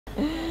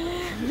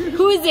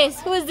Who is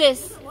this? Who is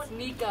this? It's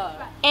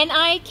Nika.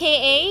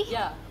 Nika?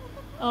 Yeah.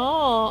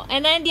 Oh,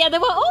 and then the other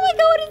one. Oh my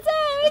god, what is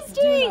that? What's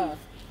doing? Duna.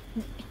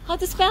 How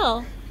to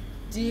spell?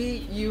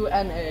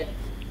 D-U-N-A.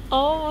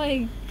 Oh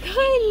my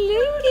god,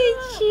 look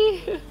at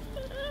you.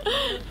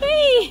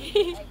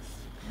 Hey.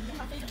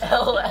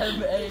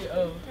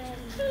 L-M-A-O.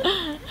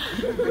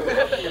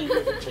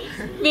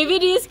 Baby,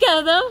 do you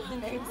spell them? The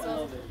name's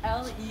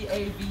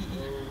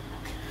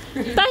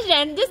L-E-A-V-E. Touch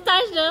them, just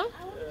touch them.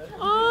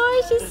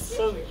 Oh, she's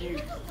so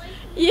cute.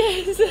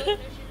 yes.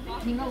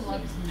 Tina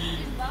loves me.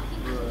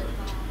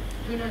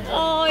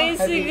 Oh, it's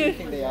so Heavy, I good.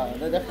 think they are.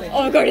 They're definitely.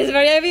 Oh my god, it's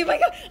very heavy. Oh my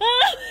god.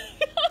 Ah,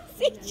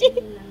 CJ.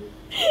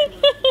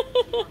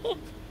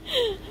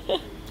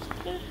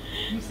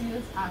 You see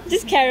this act?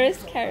 Just carrots.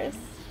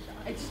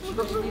 It's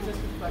truly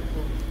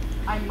disrespectful.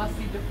 I must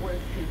see the fourth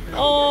paper.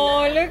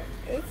 Oh, look,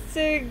 it's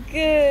so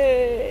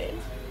good.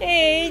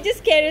 Hey,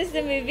 just carrots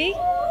the movie.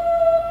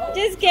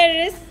 Just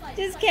carrots.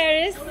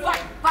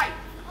 Fight!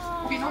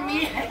 You know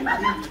me? I don't know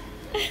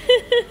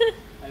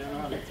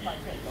how to.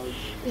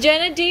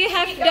 Joanna, do you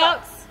have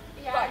dogs?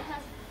 Yeah, I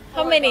have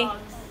How many?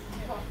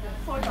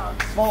 4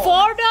 dogs.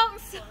 4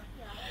 dogs?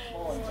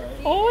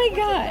 Oh my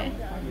god.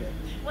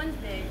 One's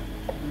big.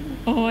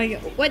 Oh my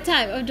god. What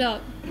type of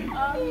dog?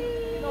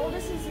 The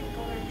oldest is a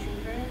golden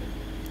retriever.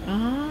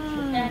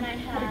 Ah. Then I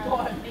have a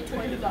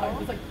toy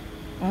poodle.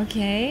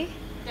 Okay.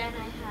 Then I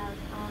have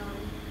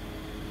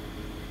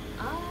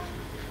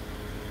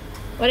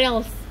What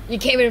else? You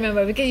can't even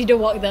remember because you don't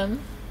walk them.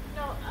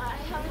 no, I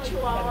have a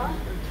chihuahua.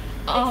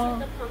 Oh.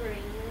 It's the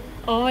Pomeranian.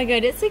 Oh my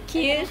god, that's so And then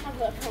cute. I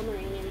have a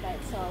Pomeranian by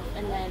itself,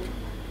 and then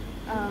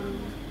a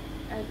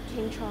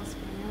King Charles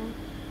Spaniel.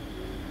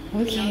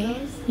 Okay. know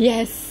those?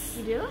 Yes.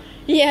 You do?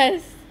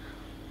 Yes.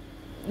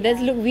 That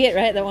look weird,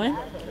 right? That one?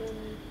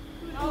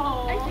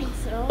 I think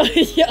so.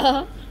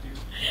 Yeah.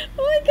 Oh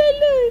my god,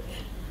 look.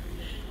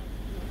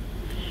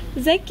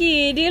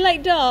 Zeki, do you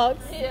like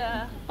dogs?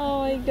 Yeah.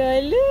 Oh my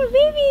god, look,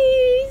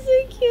 baby,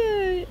 so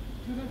cute.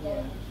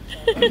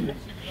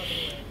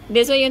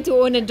 That's why you want to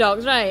own the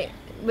dogs, right?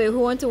 But who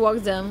want to walk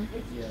them?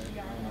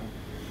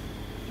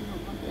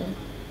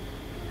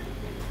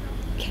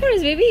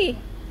 Carrots, baby.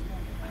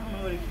 I don't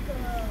know what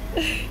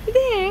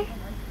There.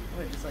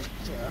 Wait, just like,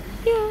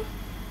 Yeah.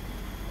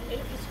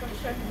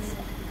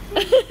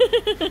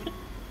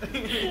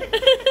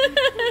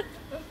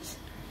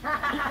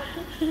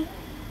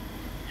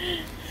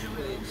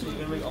 So you're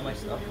gonna make all my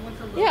stuff?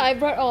 Yeah, I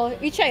brought all.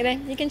 You check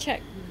then. You can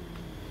check.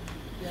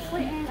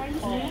 Wait, Aaron, are you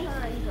staying or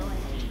are you going?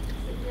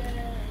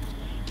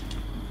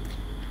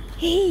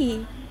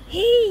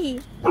 Hey.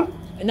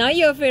 Now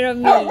you're afraid of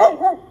me.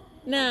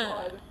 Nah.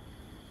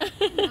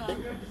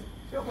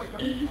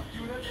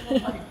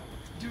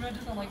 Duna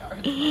doesn't like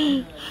art.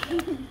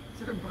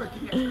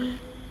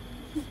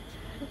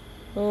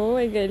 Oh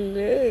my god,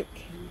 look.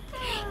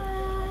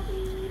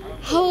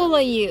 How old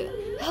are you?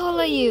 How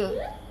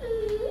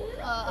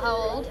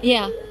old?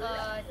 Yeah.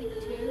 I think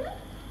 2.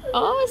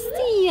 Oh,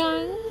 still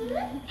young.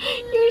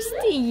 You're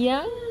still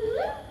young.